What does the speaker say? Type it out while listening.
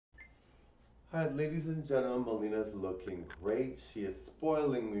Alright, ladies and gentlemen, Melina's looking great. She is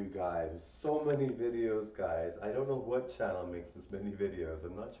spoiling you guys. So many videos, guys. I don't know what channel makes this many videos.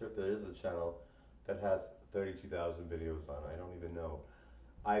 I'm not sure if there is a channel that has 32,000 videos on. I don't even know.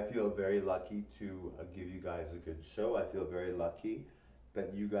 I feel very lucky to give you guys a good show. I feel very lucky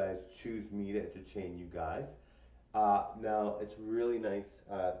that you guys choose me to entertain you guys. Now, it's really nice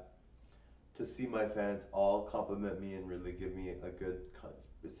to see my fans all compliment me and really give me a good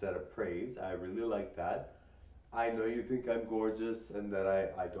set of praise. I really like that. I know you think I'm gorgeous and that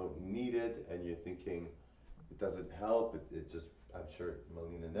I don't need it, and you're thinking it doesn't help. It just, I'm sure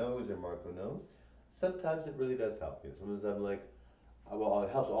Melina knows or Marco knows. Sometimes it really does help. Sometimes I'm like, well, it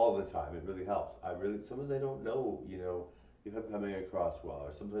helps all the time. It really helps. Sometimes I don't know, if I'm coming across well,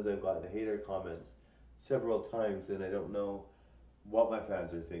 or sometimes I've gotten hater comments several times and I don't know what my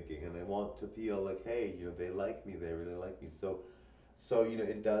fans are thinking, and I want to feel like, hey, they like me, they really like me. So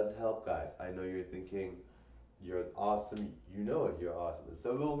it does help, guys. I know you're thinking you're awesome. You know it, you're awesome. And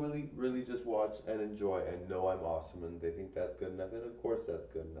some will really, really just watch and enjoy and know I'm awesome, and they think that's good enough, and of course that's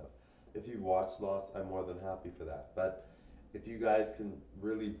good enough. If you watch lots, I'm more than happy for that. But if you guys can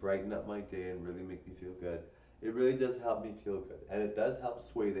really brighten up my day and really make me feel good, it really does help me feel good, and it does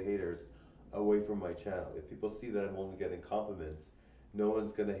help sway the haters away from my channel. If people see that I'm only getting compliments, no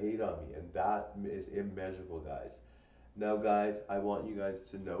one's gonna hate on me, and that is immeasurable, guys. Now, guys, I want you guys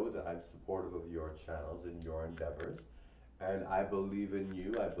to know that I'm supportive of your channels and your endeavors, and I believe in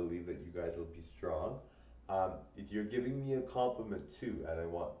you. I believe that you guys will be strong. If you're giving me a compliment too, and I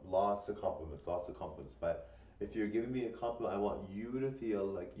want lots of compliments, but if you're giving me a compliment, I want you to feel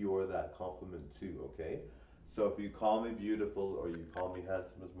like you're that compliment too, okay? So if you call me beautiful, or you call me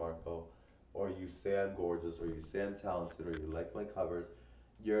handsome as Marco, or you say I'm gorgeous, or you say I'm talented, or you like my covers,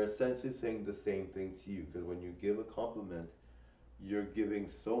 you're essentially saying the same thing to you. Because when you give a compliment, you're giving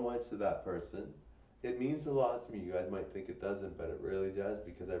so much to that person. It means a lot to me. You guys might think it doesn't, but it really does,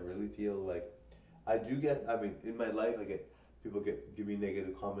 because I really feel like I do get. I mean, in my life, I get people give me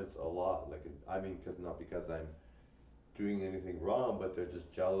negative comments a lot. Like, I mean, because not because I'm doing anything wrong, but they're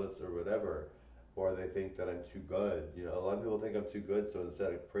just jealous or whatever, or they think that I'm too good. A lot of people think I'm too good, so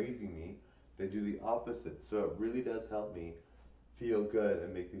instead of praising me, they do the opposite. So it really does help me feel good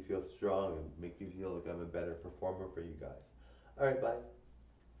and make me feel strong and make me feel like I'm a better performer for you guys. All right, bye.